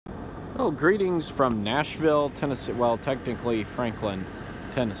Oh, greetings from Nashville, Tennessee. Well, technically Franklin,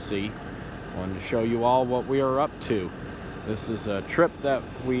 Tennessee. Wanted to show you all what we are up to. This is a trip that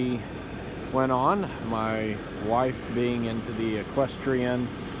we went on. My wife being into the equestrian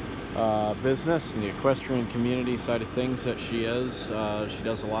business and the equestrian community side of things that she is. She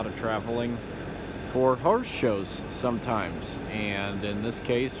does a lot of traveling for horse shows sometimes. And in this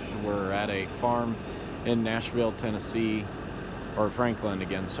case, we're at a farm in Nashville, Tennessee, or Franklin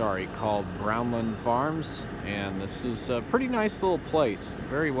again, sorry, called Brownland Farms. And this is a pretty nice little place,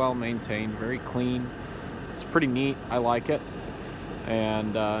 very well maintained, very clean. It's pretty neat. I like it.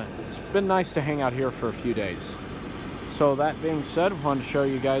 And it's been nice to hang out here for a few days. So that being said, I wanted to show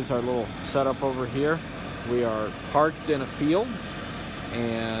you guys our little setup over here. We are parked in a field,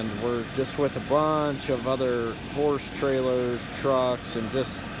 and we're just with a bunch of other horse trailers, trucks, and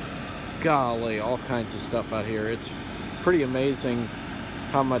just, golly, all kinds of stuff out here. It's pretty amazing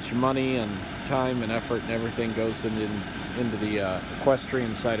how much money and time and effort and everything goes into the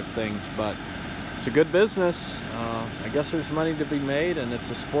equestrian side of things, but it's a good business. I guess there's money to be made, and it's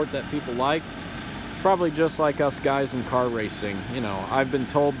a sport that people like. Probably just like us guys in car racing. You know, I've been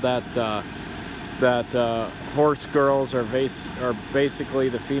told that horse girls are basically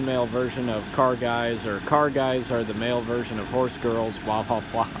the female version of car guys, or car guys are the male version of horse girls, blah blah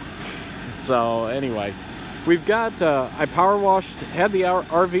blah. So anyway, we've got I power washed, had the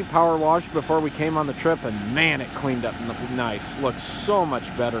RV power washed before we came on the trip, and man, it cleaned up nice. Looks so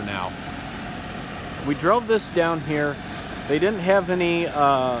much better now. We drove this down here. They didn't have any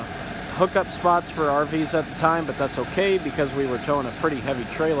hookup spots for RVs at the time, but that's okay because we were towing a pretty heavy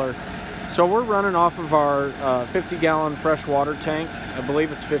trailer. So we're running off of our 50-gallon fresh water tank. I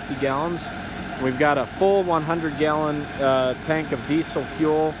believe it's 50 gallons. We've got a full 100-gallon tank of diesel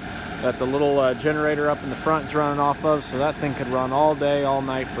fuel that the little generator up in the front is running off of, so that thing could run all day, all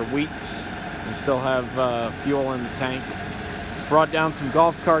night for weeks and still have fuel in the tank. Brought down some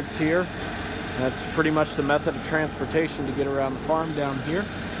golf carts here. That's pretty much the method of transportation to get around the farm down here.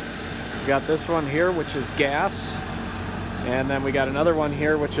 We got this one here, which is gas, and then we got another one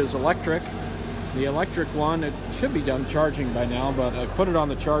here, which is electric. The electric one, it should be done charging by now, but I put it on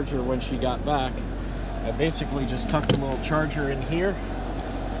the charger when she got back. I basically just tucked a little charger in here.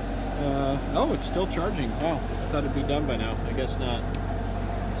 Oh, it's still charging. Wow, I thought it'd be done by now. I guess not.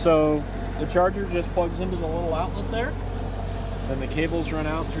 So the charger just plugs into the little outlet there. Then the cables run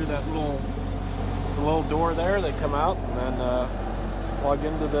out through that little door there. They come out and then plug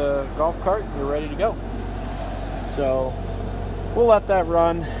into the golf cart, and you're ready to go. So we'll let that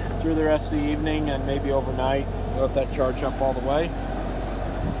run through the rest of the evening and maybe overnight. Let that charge up all the way.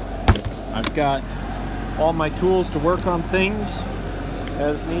 I've got all my tools to work on things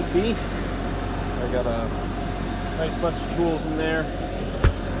as need be. I got a nice bunch of tools in there.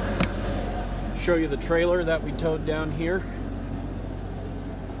 Show you the trailer that we towed down here.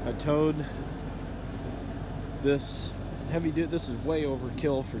 I towed this heavy dude. This is way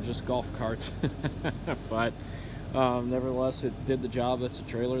overkill for just golf carts, but nevertheless, it did the job. That's the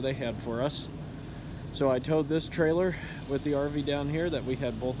trailer they had for us. So I towed this trailer with the RV down here that we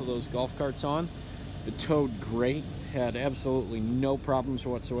had both of those golf carts on. It towed great. Had absolutely no problems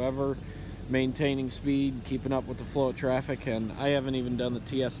whatsoever maintaining speed, keeping up with the flow of traffic, and I haven't even done the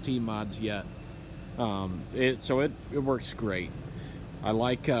TST mods yet. So it works great. I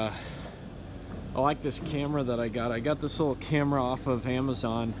like this camera that I got. I got this little camera off of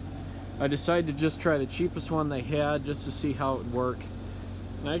Amazon. I decided to just try the cheapest one they had just to see how it would work.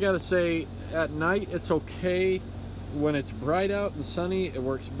 And I gotta say, at night it's okay. When it's bright out and sunny, it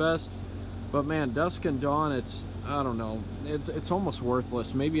works best. But man, dusk and dawn, I don't know, it's almost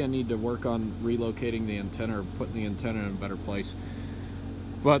worthless. Maybe I need to work on relocating the antenna or putting the antenna in a better place.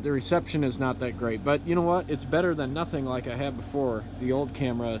 But the reception is not that great. But you know what? It's better than nothing like I had before. The old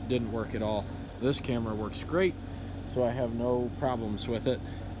camera didn't work at all. This camera works great, so I have no problems with it,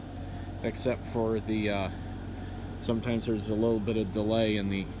 except for the sometimes there's a little bit of delay in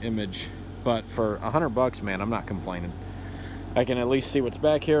the image. But for $100, man, I'm not complaining. I can at least see what's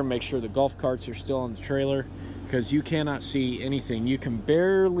back here, make sure the golf carts are still on the trailer, because you cannot see anything. You can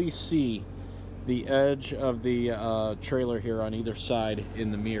barely see the edge of the trailer here on either side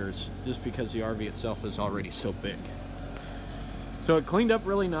in the mirrors, just because the RV itself is already so big. So it cleaned up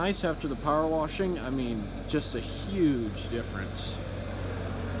really nice after the power washing. I mean, just a huge difference.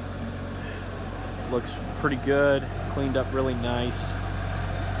 Looks pretty good, cleaned up really nice.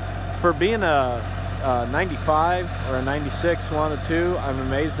 For being a 95 or a 96, one of the two, I'm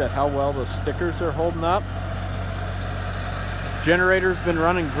amazed at how well the stickers are holding up. Generator's been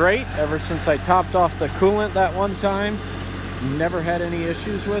running great ever since I topped off the coolant that one time. Never had any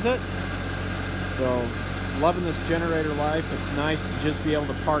issues with it. So, loving this generator life. It's nice to just be able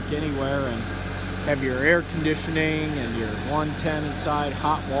to park anywhere and have your air conditioning and your 110 inside,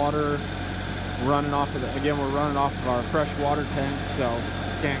 hot water running off of again, we're running off of our fresh water tank, so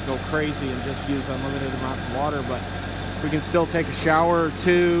can't go crazy and just use unlimited amounts of water, but we can still take a shower or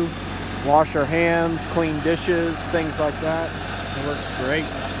two, wash our hands, clean dishes, things like that. It works great.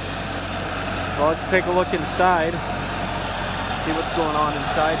 So let's take a look inside, see what's going on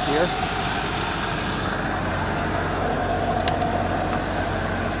inside here.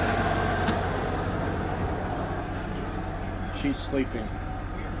 She's sleeping.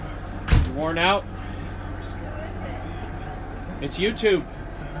 You worn out? It's YouTube.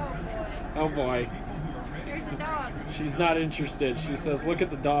 Oh boy. Here's the dog. She's not interested. She says, look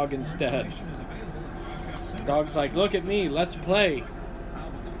at the dog instead. The dog's like, look at me, let's play.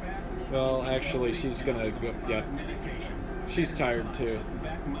 Well, actually, she's gonna go, yeah. She's tired too.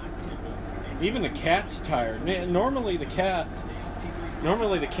 Even the cat's tired. Normally the cat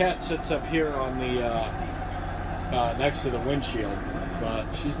sits up here on the, next to the windshield, but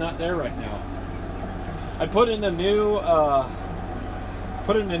she's not there right now. I put in a new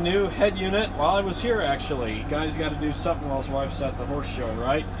head unit while I was here, actually. You guys got to do something while his wife's at the horse show,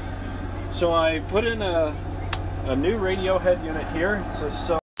 right? So I put in a new radio head unit here. It's a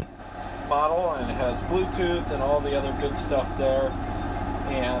Sony model, and it has Bluetooth and all the other good stuff there.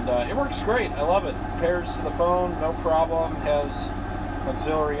 And it works great. I love it. Pairs to the phone, no problem. Has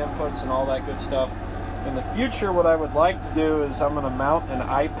auxiliary inputs and all that good stuff. In the future, what I would like to do is I'm going to mount an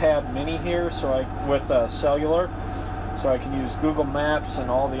iPad mini here, with cellular, so I can use Google Maps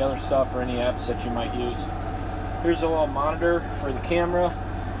and all the other stuff or any apps that you might use. Here's a little monitor for the camera.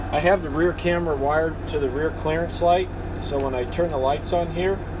 I have the rear camera wired to the rear clearance light, so when I turn the lights on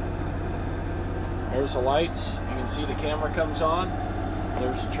here, there's the lights. You can see the camera comes on.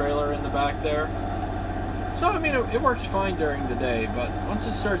 There's a trailer in the back there. So, I mean, it works fine during the day, but once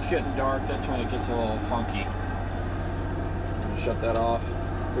it starts getting dark, that's when it gets a little funky. Shut that off.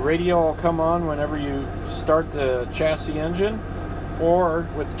 The radio will come on whenever you start the chassis engine, or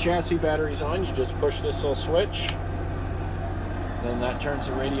with the chassis batteries on, you just push this little switch. Then that turns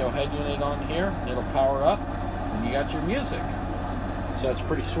the radio head unit on here. It'll power up, and you got your music. So that's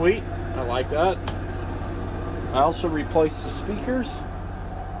pretty sweet. I like that. I also replaced the speakers.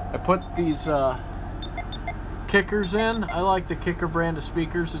 I put these kickers in. I like the Kicker brand of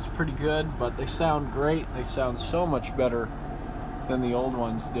speakers. It's pretty good, but they sound great. They sound so much better than the old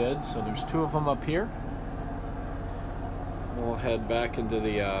ones did. So there's two of them up here. We'll head back into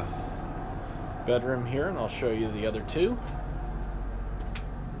the bedroom here, and I'll show you the other two.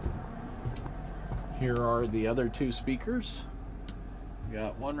 Here are the other two speakers. We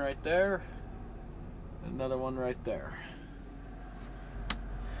got one right there, another one right there.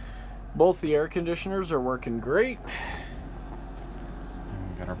 Both the air conditioners are working great.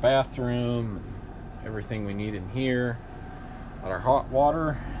 We got our bathroom, everything we need in here. Got our hot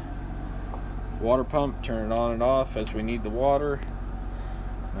water pump, turn it on and off as we need the water.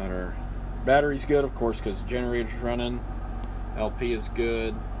 Got our battery's good, of course, because the generator's running. LP is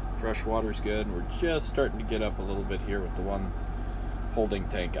good, fresh water's good. We're just starting to get up a little bit here with the one holding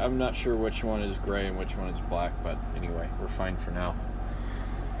tank. I'm not sure which one is gray and which one is black, but anyway, we're fine for now.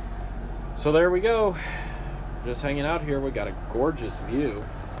 So there we go, just hanging out here. We got a gorgeous view.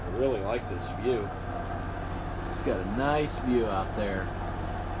 I really like this view. It's got a nice view out there.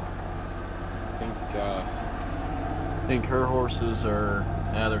 I think her horses are,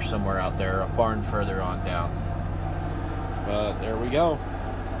 they're somewhere out there, a barn further on down. But there we go.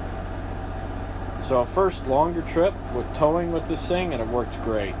 So first longer trip with towing with this thing, and it worked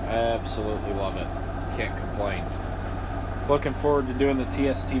great. I absolutely love it. Can't complain. Looking forward to doing the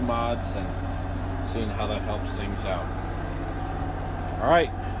TST mods and seeing how that helps things out.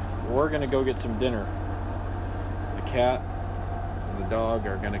 Alright, we're going to go get some dinner. The cat and the dog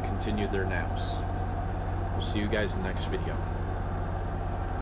are going to continue their naps. We'll see you guys in the next video.